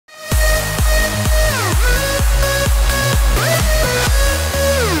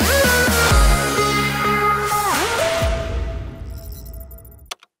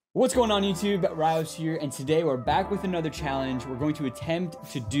What's going on YouTube? Ryos here, and today we're back with another challenge. We're going to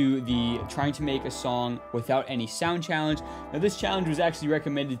attempt to do the trying to make a song without any sound challenge. Now this challenge was actually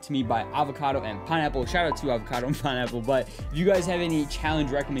recommended to me by Avocado and Pineapple. Shout out to Avocado and Pineapple. But if you guys have any challenge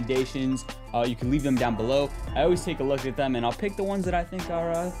recommendations, you can leave them down below. I always take a look at them and I'll pick the ones that I think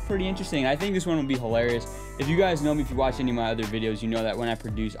are pretty interesting. I think this one will be hilarious. If you guys know me, if you watch any of my other videos, you know that when I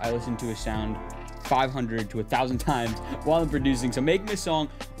produce, I listen to a sound 500 to 1,000 times while I'm producing. So making a song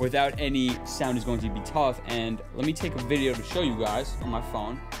without any sound is going to be tough. And let me take a video to show you guys on my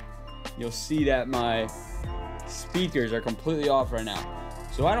phone. You'll see that my speakers are completely off right now.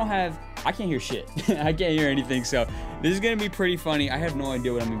 So I can't hear shit. I can't hear anything. So this is gonna be pretty funny. I have no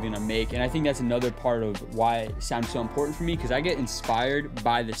idea what I'm even gonna make. And I think that's another part of why sound's so important for me, because I get inspired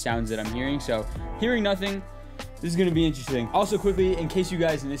by the sounds that I'm hearing. So hearing nothing, this is gonna be interesting. Also quickly, in case you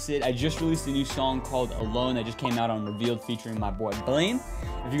guys missed it, I just released a new song called Alone that just came out on Revealed featuring my boy Blaine.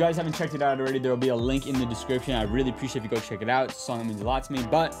 If you guys haven't checked it out already, there will be a link in the description. I really appreciate if you go check it out. It's a song that means a lot to me.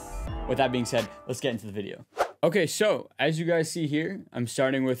 But with that being said, let's get into the video. Okay, so as you guys see here, I'm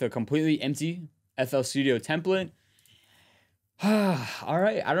starting with a completely empty FL Studio template. All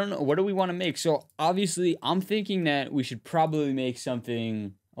right, I don't know. What do we want to make? So obviously, I'm thinking that we should probably make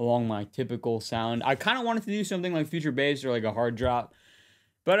something along my typical sound. I kind of wanted to do something like future bass or like a hard drop,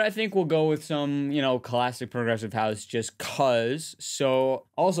 but I think we'll go with some, you know, classic progressive house just cause. So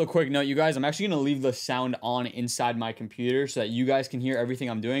also quick note, you guys, I'm actually gonna leave the sound on inside my computer so that you guys can hear everything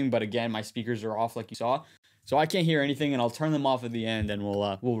I'm doing. But again, my speakers are off like you saw, so I can't hear anything, and I'll turn them off at the end and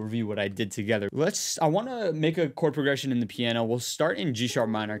we'll review what I did together. I want to make a chord progression in the piano. We'll start in G sharp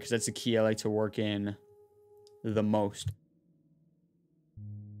minor because that's the key I like to work in the most.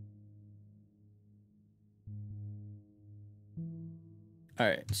 All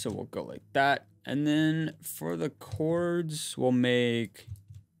right, so we'll go like that. And then for the chords, we'll make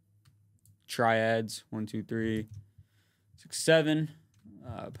triads. 1, 2, 3, 6, 7.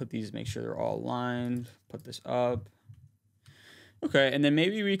 Put these, make sure they're all aligned. Put this up. Okay, and then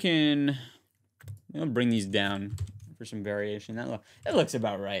maybe we can, you know, bring these down for some variation. That looks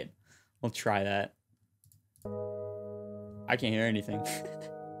about right. We'll try that. I can't hear anything.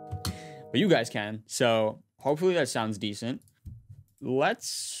 But you guys can. So hopefully that sounds decent.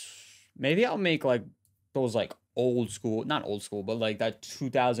 Maybe I'll make like those like old school, not old school, but like that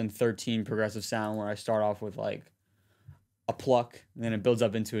 2013 progressive sound where I start off with like a pluck and then it builds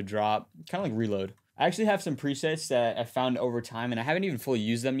up into a drop, kind of like Reload. I actually have some presets that I found over time and I haven't even fully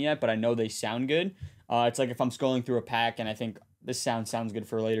used them yet, but I know they sound good. It's like if I'm scrolling through a pack and I think this sounds good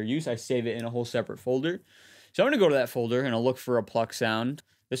for later use, I save it in a whole separate folder. So I'm gonna go to that folder and I'll look for a pluck sound.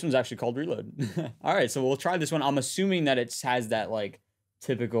 This one's actually called Reload. All right, so we'll try this one. I'm assuming that it has that like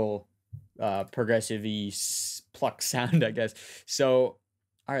typical progressive-y pluck sound, I guess. So,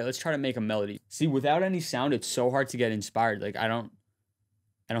 all right, let's try to make a melody. See, without any sound, it's so hard to get inspired. Like I don't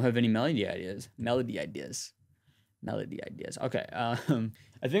have any melody ideas. Okay, I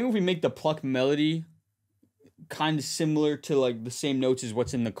think if we make the pluck melody kind of similar to like the same notes as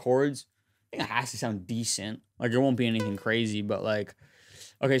what's in the chords, I think it has to sound decent. Like it won't be anything crazy, but like.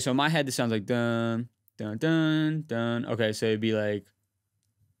 Okay, so in my head, this sounds like dun, dun, dun, dun. Okay, so it'd be like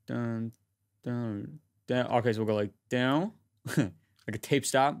dun, dun, dun. Okay, so we'll go like down, like a tape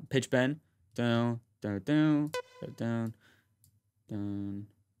stop, pitch bend, down, down, down, down, down.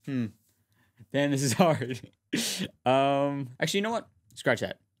 Damn, this is hard. Actually, you know what? Scratch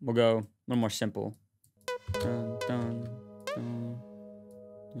that. We'll go a little more simple. Dun, dun, dun,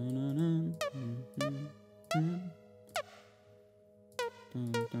 dun, dun, dun, dun.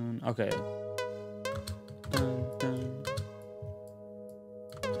 Dun, dun. Okay. Dun, dun.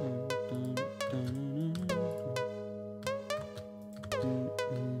 Dun, dun, dun,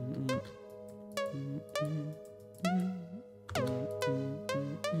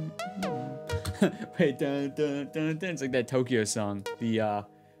 dun. Wait, dun, dun, dun, dun. It's like that Tokyo song. The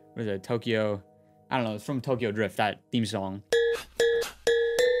what is it? Tokyo. I don't know. It's from Tokyo Drift. That theme song.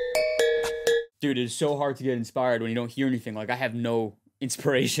 Dude, it's so hard to get inspired when you don't hear anything. Like I have no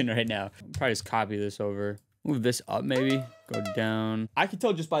inspiration right now. I'll probably just copy this over. Move this up maybe. Go down. I can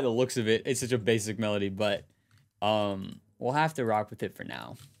tell just by the looks of it, it's such a basic melody, but we'll have to rock with it for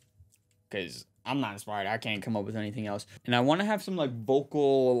now. Because I'm not inspired. I can't come up with anything else. And I want to have some like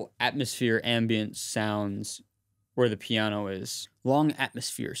vocal atmosphere ambient sounds where the piano is. Long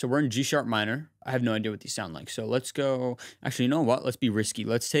atmosphere. So we're in G sharp minor. I have no idea what these sound like. So let's go. Actually, you know what? Let's be risky.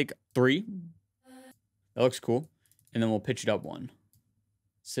 Let's take 3. That looks cool. And then we'll pitch it up 1.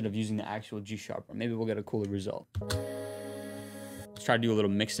 Instead of using the actual G sharp, or maybe we'll get a cooler result. Let's try to do a little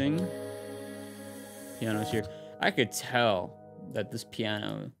mixing. Piano's here. I could tell that this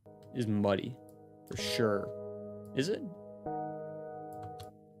piano is muddy for sure. Is it?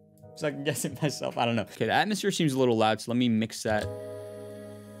 So I can guess it myself. I don't know. Okay, the atmosphere seems a little loud, so let me mix that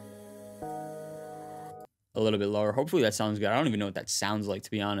a little bit lower. Hopefully that sounds good. I don't even know what that sounds like,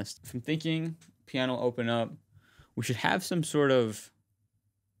 to be honest. If I'm thinking piano open up, we should have some sort of,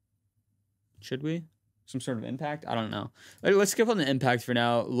 should we? Some sort of impact? I don't know. Let's skip on the impact for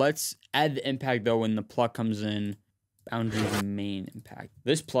now. Let's add the impact though when the pluck comes in. Boundaries main impact.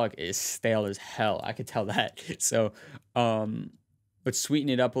 This pluck is stale as hell. I could tell that. So let's sweeten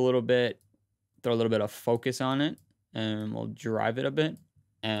it up a little bit. Throw a little bit of focus on it. And we'll drive it a bit.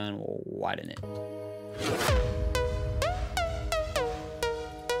 And we'll widen it.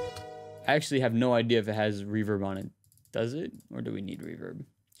 I actually have no idea if it has reverb on it. Does it? Or do we need reverb?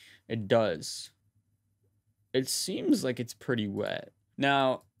 It does. It seems like it's pretty wet.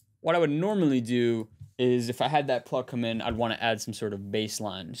 Now, what I would normally do is if I had that pluck come in, I'd want to add some sort of bass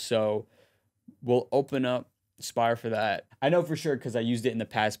line. So we'll open up Spire for that. I know for sure because I used it in the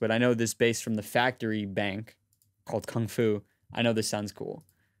past, but I know this bass from the factory bank called Kung Fu. I know this sounds cool.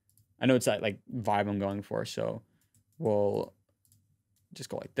 I know it's that like vibe I'm going for. So we'll just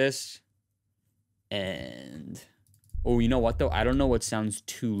go like this. And, oh, you know what though? I don't know what sounds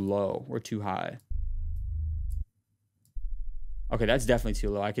too low or too high. Okay, that's definitely too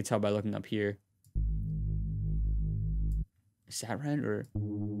low. I could tell by looking up here. Is that right? Or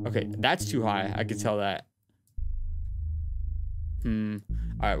okay, that's too high. I could tell that. All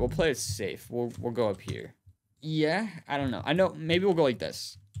right, we'll play it safe. We'll go up here. Yeah, I don't know. I know maybe we'll go like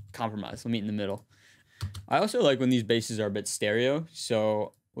this. Compromise. We'll meet in the middle. I also like when these basses are a bit stereo,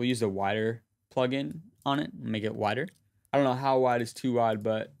 so we'll use the wider plugin on it and make it wider. I don't know how wide is too wide,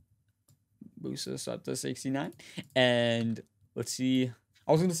 but boost us up to 69. And let's see.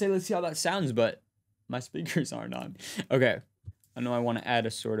 I was gonna say let's see how that sounds, but my speakers aren't on. Okay. I know I want to add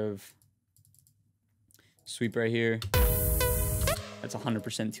a sort of sweep right here. That's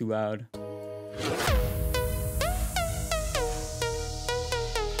 100% too loud.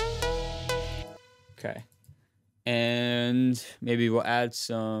 Okay. And maybe we'll add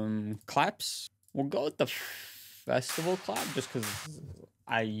some claps. We'll go with the festival clap just because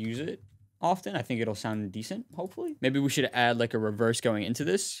I use it often. I think it'll sound decent, hopefully. Maybe we should add like a reverse going into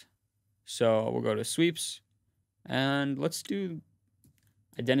this. So we'll go to sweeps. And let's do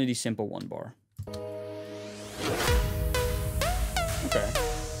identity simple 1 bar. Okay.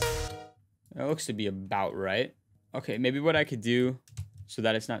 That looks to be about right. Okay, maybe what I could do so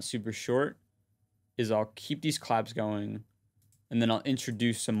that it's not super short is I'll keep these claps going and then I'll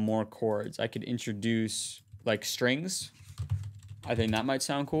introduce some more chords. I could introduce like strings. I think that might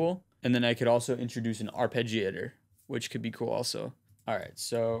sound cool. And then I could also introduce an arpeggiator, which could be cool also. All right,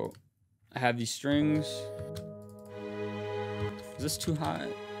 so I have these strings. Is this too high?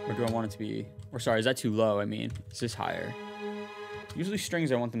 Or do I want it to be, or sorry, is that too low? I mean, is this higher? Usually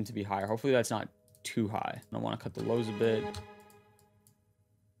strings, I want them to be higher. Hopefully that's not too high. I want to cut the lows a bit.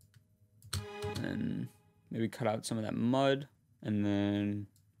 And maybe cut out some of that mud. And then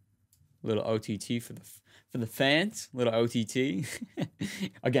a little OTT for the fans. Little OTT.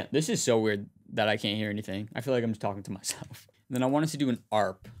 Again, this is so weird that I can't hear anything. I feel like I'm just talking to myself. And then I wanted to do an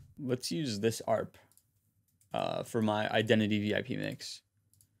ARP. Let's use this ARP for my identity VIP mix.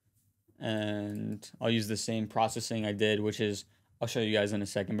 And I'll use the same processing I did, which is, I'll show you guys in a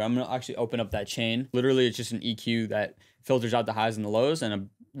second, but I'm going to actually open up that chain. Literally, it's just an EQ that filters out the highs and the lows and a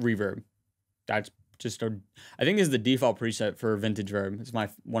reverb. That's just a, I think this is the default preset for vintage verb. It's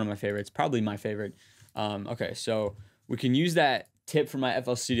one of my favorites, probably my favorite. Okay, so we can use that tip from my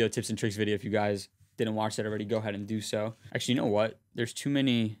FL Studio tips and tricks video. If you guys didn't watch that already, go ahead and do so. Actually, you know what? There's too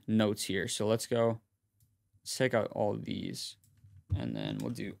many notes here. So let's take out all of these. And then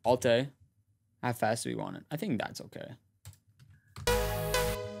we'll do Alt-A. How fast do we want it? I think that's okay.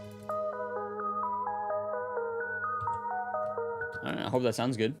 I don't know. I hope that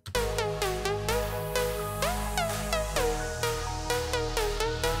sounds good.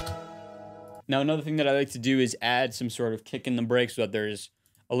 Now, another thing that I like to do is add some sort of kick in the break so that there's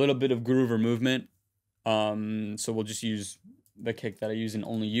a little bit of groove or movement. So we'll just use the kick that I use in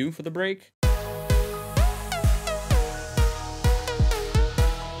Only You for the break.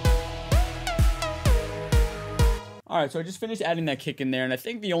 All right, so I just finished adding that kick in there, and I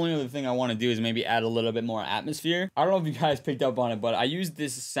think the only other thing I want to do is maybe add a little bit more atmosphere. I don't know if you guys picked up on it, but I use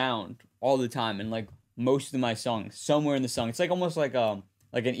this sound all the time in like most of my songs, somewhere in the song. It's like almost like an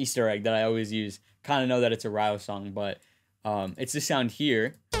Easter egg that I always use. Kind of know that it's a Ryos song, but it's this sound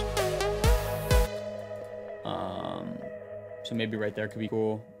here. So maybe right there could be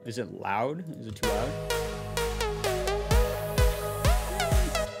cool. Is it loud? Is it too loud?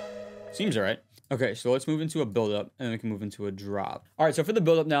 Seems all right. Okay, so let's move into a build-up, and then we can move into a drop. All right, so for the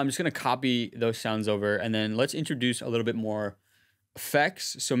build-up now, I'm just going to copy those sounds over, and then let's introduce a little bit more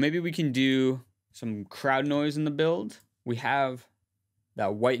effects. So maybe we can do some crowd noise in the build. We have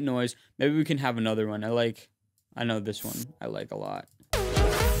that white noise. Maybe we can have another one. I know this one I like a lot.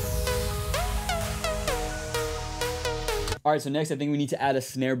 All right, so next I think we need to add a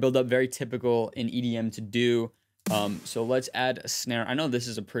snare build-up, very typical in EDM to do. So let's add a snare. I know this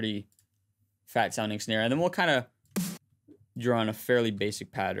is a pretty fat sounding snare, and then we'll kind of draw on a fairly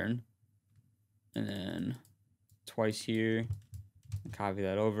basic pattern, and then twice here, copy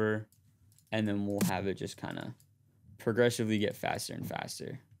that over, and then we'll have it just kind of progressively get faster and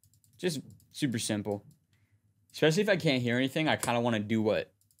faster. Just super simple. Especially if I can't hear anything, I kind of want to do what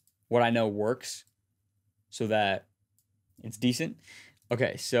I know works so that it's decent.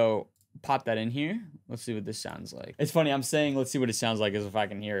 Okay, so pop that in here. Let's see what this sounds like. It's funny, I'm saying let's see what it sounds like as if I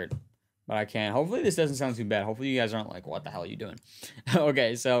can hear it, but I can't. Hopefully this doesn't sound too bad. Hopefully you guys aren't like, what the hell are you doing?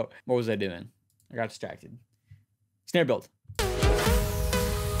 Okay, so what was I doing? I got distracted. Snare build.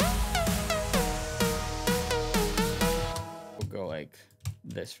 We'll go like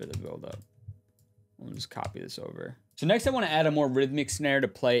this for the build up. We'll just copy this over. So next I want to add a more rhythmic snare to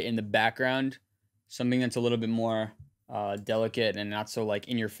play in the background. Something that's a little bit more delicate and not so like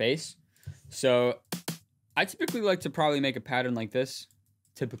in your face. So I typically like to probably make a pattern like this.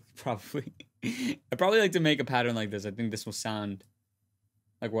 I probably like to make a pattern like this. I think this will sound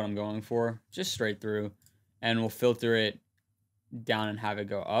like what I'm going for, just straight through, and we'll filter it down and have it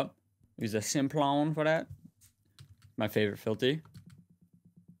go up. Use a Simplon for that, my favorite filter, and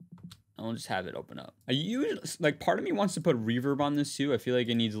we'll just have it open up. I usually, like, part of me wants to put reverb on this too. I feel like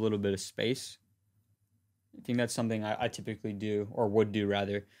it needs a little bit of space. I think that's something I typically do, or would do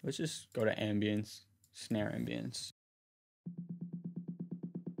rather. Let's just go to ambience, snare ambience.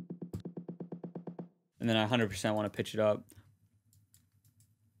 And then I 100% want to pitch it up.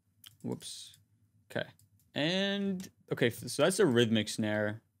 Whoops. Okay. And, okay, so that's a rhythmic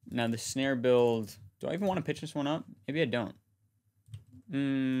snare. Now the snare build, do I even want to pitch this one up? Maybe I don't.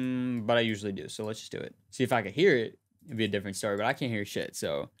 But I usually do, so let's just do it. See, if I could hear it, it'd be a different story, but I can't hear shit,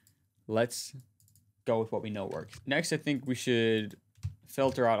 so let's go with what we know works. Next, I think we should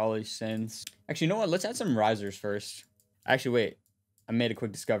filter out all these synths. Actually, you know what? Let's add some risers first. Actually, wait. I made a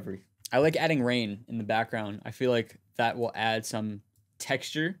quick discovery. I like adding rain in the background. I feel like that will add some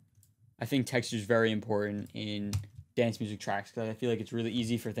texture. I think texture is very important in dance music tracks because I feel like it's really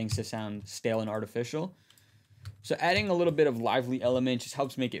easy for things to sound stale and artificial. So adding a little bit of lively element just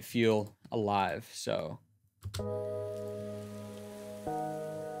helps make it feel alive. So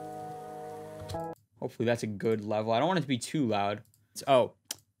hopefully that's a good level. I don't want it to be too loud. Oh,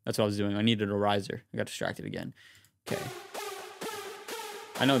 that's what I was doing. I needed a riser. I got distracted again. Okay.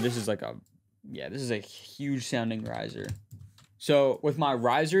 I know this is like this is a huge sounding riser. So with my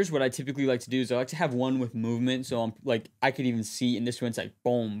risers, what I typically like to do is I like to have one with movement. So I'm like, I could even see in this one, it's like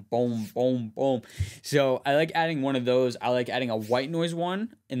boom, boom, boom, boom. So I like adding one of those. I like adding a white noise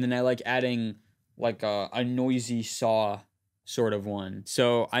one. And then I like adding like a noisy saw sort of one.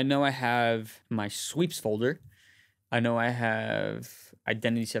 So I know I have my sweeps folder. I know I have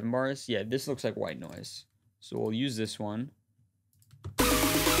identity 7 bars. Yeah, this looks like white noise. So we'll use this one.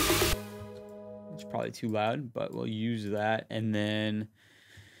 It's probably too loud, but we'll use that. And then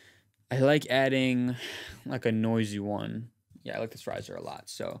I like adding like a noisy one. Yeah, I like this riser a lot.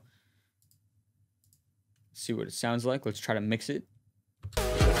 So let's see what it sounds like. Let's try to mix it.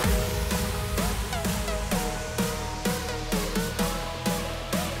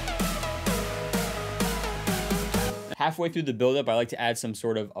 Halfway through the buildup, I like to add some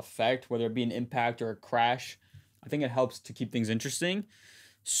sort of effect, whether it be an impact or a crash. I think it helps to keep things interesting.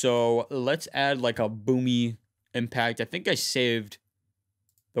 So let's add like a boomy impact. I think I saved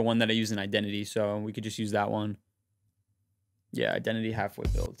the one that I use in Identity, so we could just use that one. Yeah, Identity halfway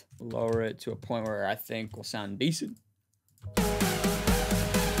build. Lower it to a point where I think will sound decent.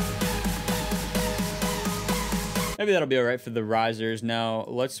 Maybe that'll be all right for the risers. Now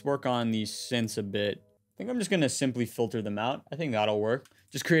let's work on these synths a bit. I think I'm just gonna simply filter them out. I think that'll work.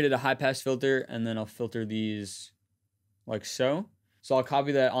 Just created a high pass filter, and then I'll filter these like so. So I'll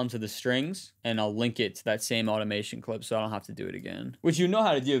copy that onto the strings, and I'll link it to that same automation clip so I don't have to do it again. Which you know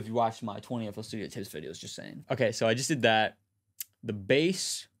how to do if you watch my 20 FL Studio tips videos, just saying. Okay, so I just did that. The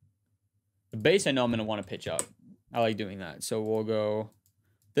bass I know I'm gonna want to pitch up. I like doing that. So we'll go,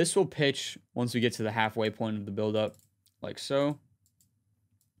 this will pitch once we get to the halfway point of the buildup, like so.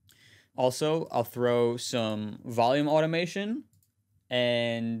 Also, I'll throw some volume automation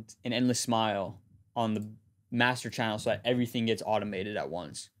and an endless smile on the master channel so that everything gets automated at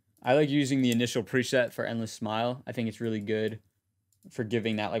once. I like using the initial preset for Endless Smile. I think it's really good for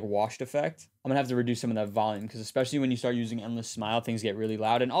giving that like washed effect. I'm gonna have to reduce some of that volume because especially when you start using Endless Smile, things get really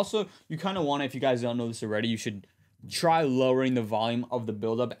loud. And also you kind of want to, if you guys don't know this already, you should try lowering the volume of the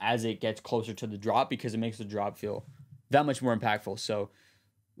buildup as it gets closer to the drop because it makes the drop feel that much more impactful. So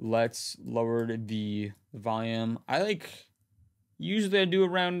let's lower the volume. Usually I do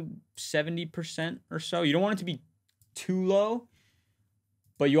around 70% or so. You don't want it to be too low,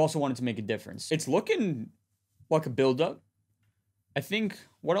 but you also want it to make a difference. It's looking like a buildup. I think,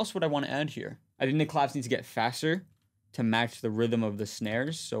 what else would I want to add here? I think the claps need to get faster to match the rhythm of the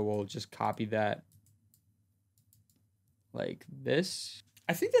snares. So we'll just copy that like this.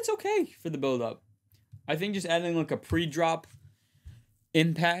 I think that's okay for the buildup. I think just adding like a pre-drop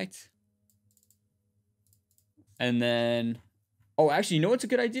impact. And then, oh, actually, you know what's a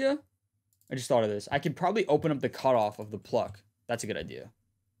good idea? I just thought of this. I could probably open up the cutoff of the pluck. That's a good idea.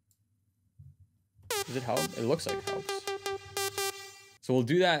 Does it help? It looks like it helps. So we'll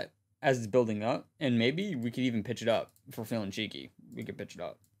do that as it's building up, and maybe we could even pitch it up. If we're feeling cheeky, we could pitch it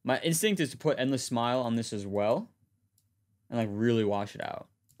up. My instinct is to put Endless Smile on this as well, and like really wash it out.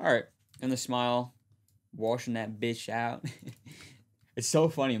 All right, Endless Smile, washing that bitch out. It's so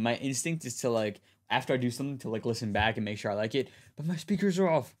funny. My instinct is to like, after I do something, to like listen back and make sure I like it, but my speakers are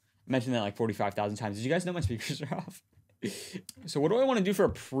off. I mentioned that like 45,000 times. Did you guys know my speakers are off? So what do I want to do for a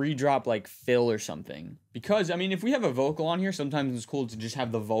pre-drop like fill or something? Because I mean, if we have a vocal on here, sometimes it's cool to just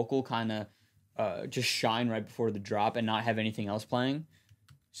have the vocal kind of just shine right before the drop and not have anything else playing.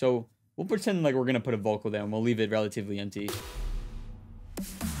 So we'll pretend like we're gonna put a vocal there and we'll leave it relatively empty.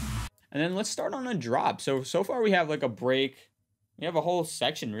 And then let's start on a drop. So far we have like a break. We have a whole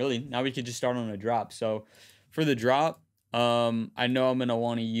section really. Now we could just start on a drop. So for the drop, I know I'm gonna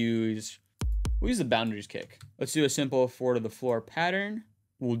want to use. We'll use the boundaries kick. Let's do a simple 4 to the floor pattern.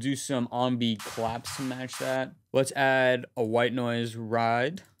 We'll do some on-beat claps to match that. Let's add a white noise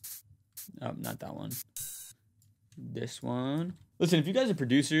ride. Oh, not that one. This one. Listen, if you guys are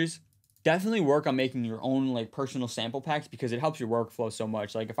producers, definitely work on making your own like personal sample packs because it helps your workflow so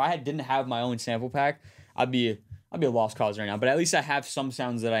much. Like if I didn't have my own sample pack, I'd be a lost cause right now. But at least I have some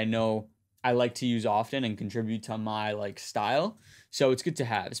sounds that I know I like to use often and contribute to my like style. So it's good to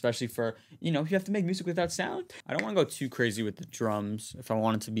have, especially for, you know, if you have to make music without sound. I don't want to go too crazy with the drums if I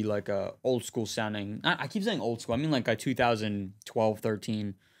want it to be like a old school sounding. I keep saying old school. I mean like a 2012,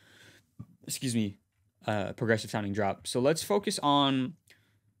 13, excuse me, progressive sounding drop. So let's focus on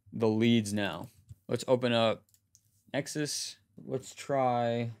the leads now. Let's open up Nexus. Let's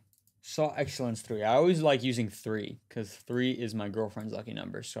try Saw Excellence 3. I always like using 3 because 3 is my girlfriend's lucky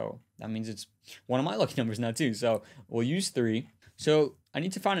number. So that means it's one of my lucky numbers now too. So we'll use 3. So I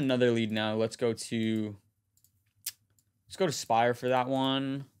need to find another lead now. Let's go to Spire for that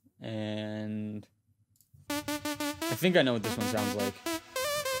one. And I think I know what this one sounds like.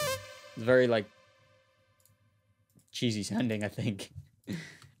 It's very like cheesy sounding, I think.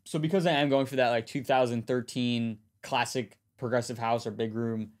 So because I am going for that like 2013 classic progressive house or big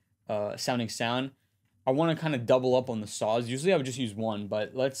room sounding sound, I want to kind of double up on the saws. Usually I would just use one,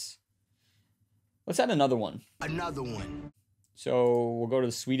 but let's add another one. Another one. So we'll go to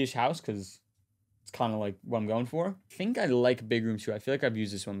the Swedish house because it's kind of like what I'm going for. I think I like big room too. I feel like I've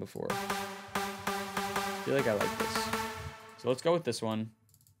used this one before. I feel like I like this. So let's go with this one.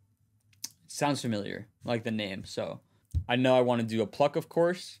 It sounds familiar, I like the name. So I know I want to do a pluck, of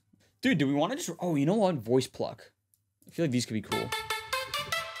course. Dude, do we want to just, oh, you know what? Voice pluck. I feel like these could be cool.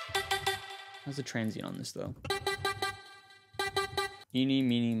 How's the transient on this, though? Eeny,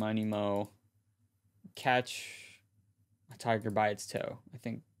 meeny, miny, mo. Catch a tiger by its toe. I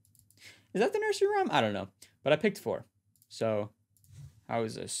think. Is that the nursery rhyme? I don't know. But I picked 4. So, how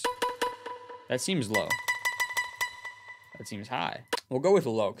is this? That seems low. That seems high. We'll go with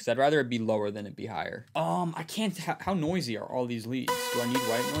low, because I'd rather it be lower than it be higher. I can't... How noisy are all these leads? Do I need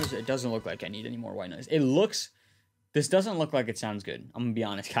white noise? It doesn't look like I need any more white noise. It looks... This doesn't look like it sounds good. I'm gonna be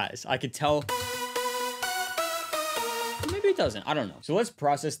honest, guys. I could tell... Maybe it doesn't. I don't know. So let's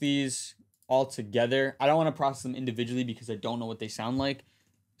process these all together. I don't want to process them individually because I don't know what they sound like.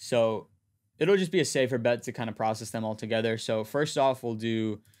 So it'll just be a safer bet to kind of process them all together. So first off, we'll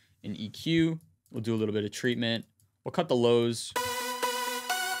do an EQ. We'll do a little bit of treatment. We'll cut the lows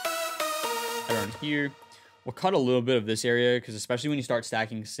around here. We'll cut a little bit of this area because especially when you start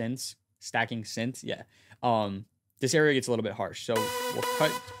stacking synths, yeah. This area gets a little bit harsh. So we'll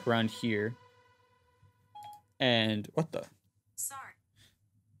cut around here. And what the?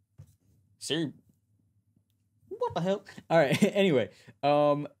 Siri. What the hell? All right. Anyway,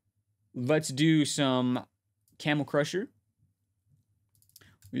 let's do some Camel Crusher.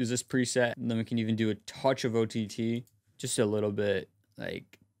 Use this preset, and then we can even do a touch of OTT, just a little bit,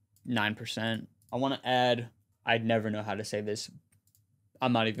 like 9%. I want to add, I'd never know how to say this.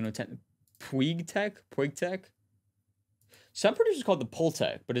 I'm not even going to attempt. Puig Tech? Some producers call it the Pull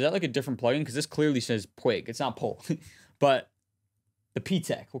Tech, but is that like a different plugin? Because this clearly says Puig. It's not Pull. But the P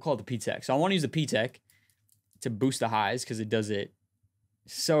Tech, we'll call it the P Tech. So I want to use the P Tech to boost the highs because it does it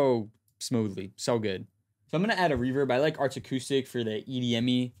so smoothly, so good. So I'm going to add a reverb. I like Arts Acoustic for the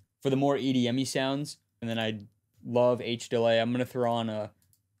EDM-y, for the more EDM-y sounds. And then I love H delay. I'm going to throw on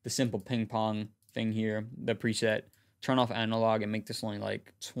the simple ping pong thing here, the preset. Turn off analog and make this only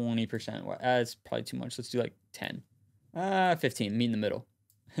like 20%. Well, it's probably too much. Let's do like 10. 15. Meet in the middle.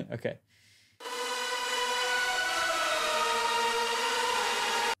 Okay.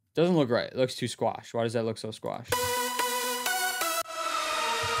 Doesn't look right. It looks too squash. Why does that look so squash?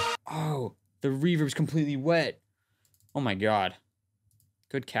 Oh, the reverb's completely wet. Oh my god.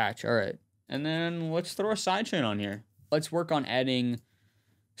 Good catch. All right. And then let's throw a sidechain on here. Let's work on adding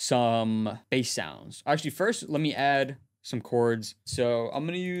some bass sounds. Actually, first, let me add some chords. So I'm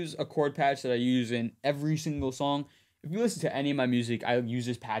going to use a chord patch that I use in every single song. If you listen to any of my music, I use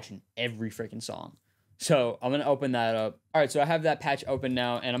this patch in every freaking song. So I'm going to open that up. All right, so I have that patch open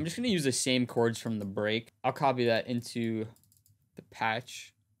now, and I'm just going to use the same chords from the break. I'll copy that into the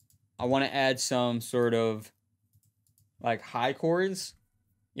patch. I want to add some sort of like high chords.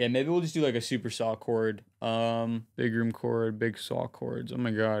 Yeah, maybe we'll just do like a super saw chord. Big room chord, big saw chords. Oh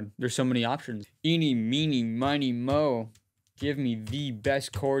my god, there's so many options. Eeny, meeny, miny, mo. Give me the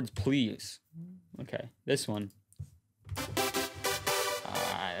best chords, please. Okay, this one.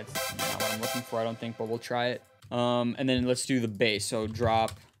 That's not what I'm looking for, I don't think, but we'll try it. And then let's do the bass. So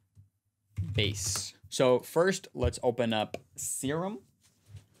drop bass. So first, let's open up Serum.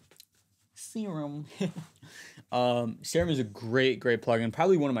 Serum is a great plugin,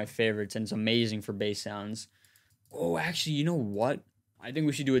 probably one of my favorites, and it's amazing for bass sounds. Oh, actually, you know what? I think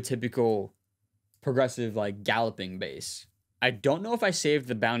we should do a typical progressive, like, galloping bass. I don't know if I saved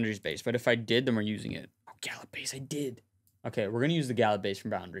the Boundaries bass, but if I did, then we're using it. Oh, gallop bass, I did. Okay, we're gonna use the gallop bass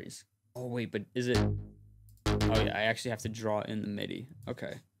from Boundaries. Oh, wait, but is it... Oh, yeah, I actually have to draw in the MIDI.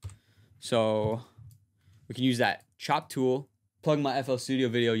 Okay. So, we can use that chop tool, plug my FL Studio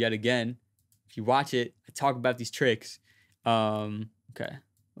video yet again. If you watch it, I talk about these tricks. Okay,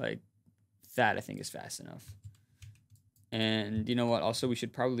 like that I think is fast enough. And you know what? Also, we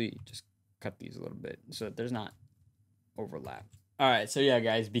should probably just cut these a little bit so that there's not overlap. All right, so yeah,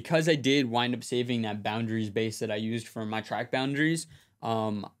 guys, because I did wind up saving that Boundaries bass that I used for my track Boundaries,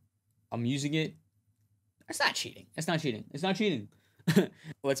 I'm using it. It's not cheating. It's not cheating. It's not cheating.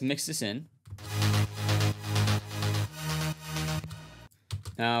 Let's mix this in.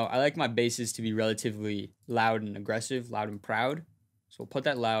 Now, I like my basses to be relatively loud and aggressive, loud and proud. So we'll put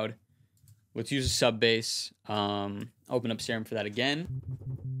that loud. Let's use a sub bass. Open up Serum for that again.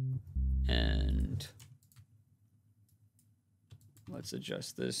 And let's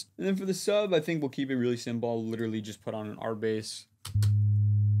adjust this. And then for the sub, I think we'll keep it really simple. I'll literally just put on an R bass.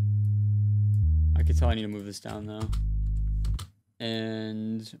 I can tell I need to move this down though.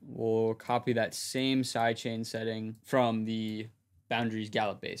 And we'll copy that same sidechain setting from the Boundaries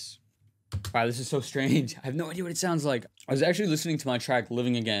gallop bass. Wow, this is so strange. I have no idea what it sounds like. I was actually listening to my track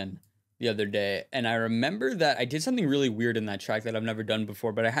Living Again the other day, and I remember that I did something really weird in that track that I've never done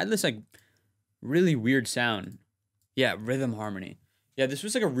before, but I had this like really weird sound. Yeah, rhythm harmony. Yeah, this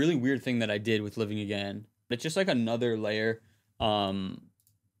was like a really weird thing that I did with Living Again. It's just like another layer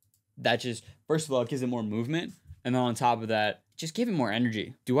that just, first of all, it gives it more movement, and then on top of that, just give it more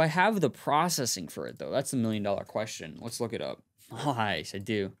energy. Do I have the processing for it though? That's the $1,000,000 question. Let's look it up. Nice, I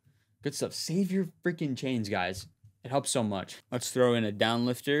do. Good stuff. Save your freaking chains, guys. It helps so much. Let's throw in a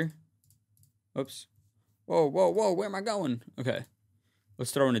downlifter. Oops. Whoa, where am I going? Okay.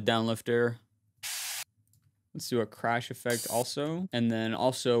 Let's throw in a downlifter. Let's do a crash effect also. And then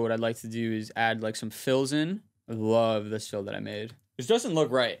also what I'd like to do is add like some fills in. I love this fill that I made. This doesn't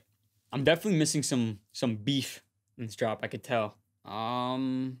look right. I'm definitely missing some beef in this drop, I could tell.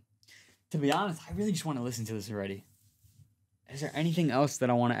 To be honest, I really just want to listen to this already. Is there anything else that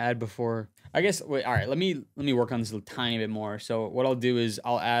I want to add before? I guess, wait, all right, let me work on this a tiny bit more. So what I'll do is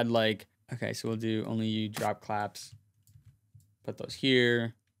I'll add like, okay, so we'll do only you drop claps. Put those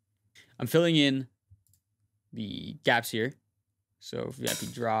here. I'm filling in the gaps here. So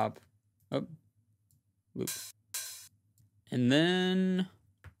VIP drop, oh, loop. And then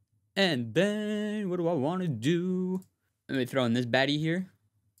what do I want to do? Let me throw in this baddie here.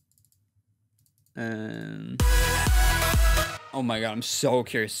 And oh my god, I'm so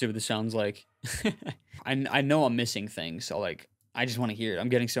curious to see what this sounds like. I know I'm missing things, so like I just want to hear it. I'm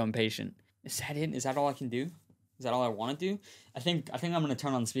getting so impatient. Is that it? Is that all I can do? Is that all I want to do? I think I'm going to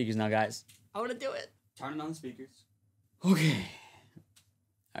turn on the speakers now, guys. I want to do it. Turn on the speakers. Okay.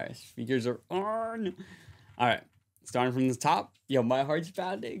 All right, speakers are on. All right, starting from the top. Yo, my heart's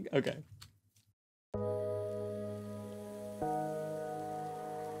pounding. Okay.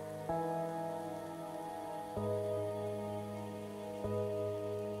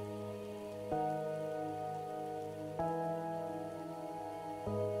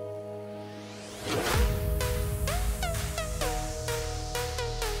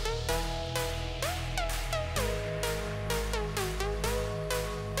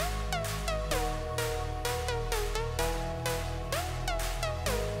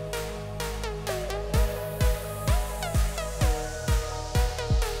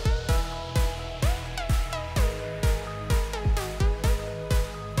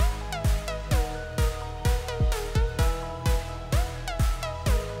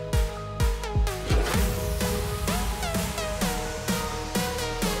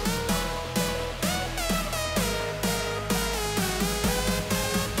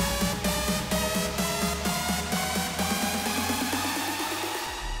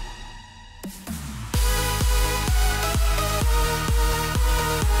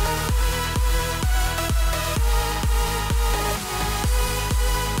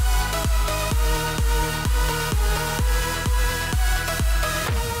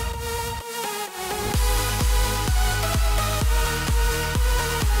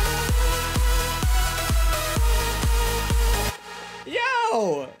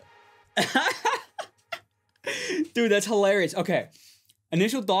 Dude, that's hilarious. Okay,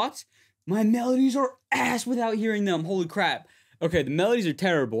 initial thoughts. My melodies are ass without hearing them. Holy crap. Okay, the melodies are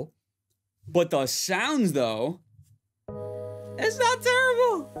terrible, but the sounds, though, it's not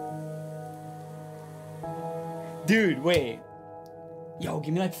terrible. Dude, wait. Yo,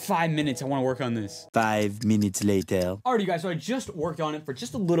 give me like 5 minutes. I want to work on this. 5 minutes later. Alrighty, guys, so I just worked on it for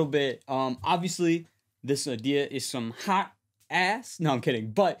just a little bit. Obviously, this idea is some hot ass. No, I'm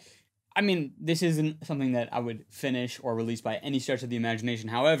kidding. But, I mean, this isn't something that I would finish or release by any stretch of the imagination.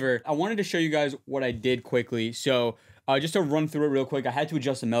 However, I wanted to show you guys what I did quickly. So, just to run through it real quick, I had to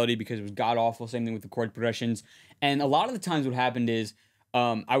adjust the melody because it was god-awful. Same thing with the chord progressions. And a lot of the times what happened is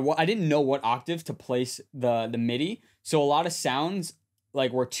I didn't know what octave to place the MIDI. So, a lot of sounds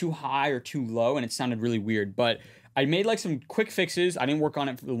like were too high or too low, and it sounded really weird. But I made like some quick fixes. I didn't work on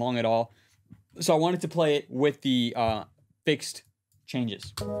it for long at all. So, I wanted to play it with the fixed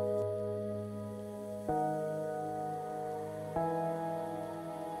changes.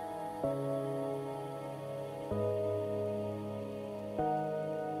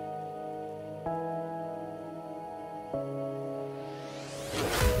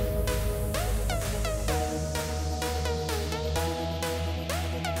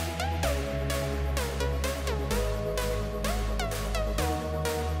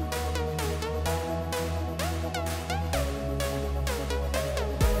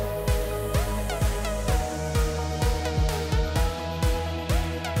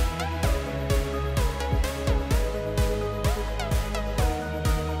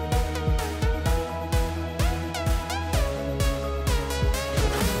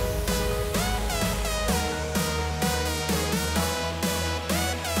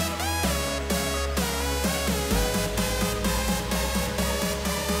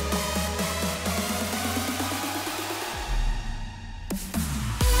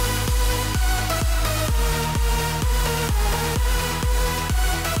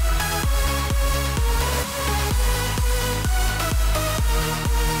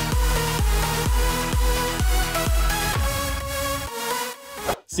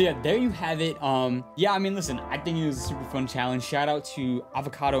 So yeah, there you have it. Yeah, I mean, listen, I think it was a super fun challenge. Shout out to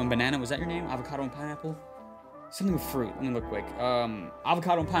Avocado and Banana. Was that your name? Avocado and Pineapple? Something with fruit. Let me look quick.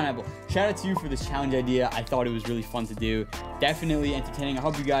 Avocado and Pineapple. Shout out to you for this challenge idea. I thought it was really fun to do. Definitely entertaining. I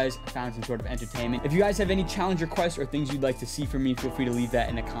hope you guys found some sort of entertainment. If you guys have any challenge requests or things you'd like to see from me, feel free to leave that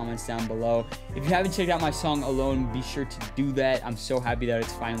in the comments down below. If you haven't checked out my song Alone, be sure to do that. I'm so happy that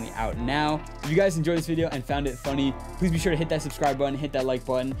it's finally out now. If you guys enjoyed this video and found it funny, please be sure to hit that subscribe button, hit that like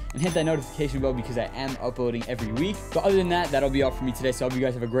button, and hit that notification bell because I am uploading every week. But other than that, that'll be all for me today. So I hope you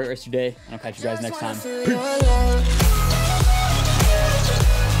guys have a great rest of your day, and I'll catch you guys next time. Peace.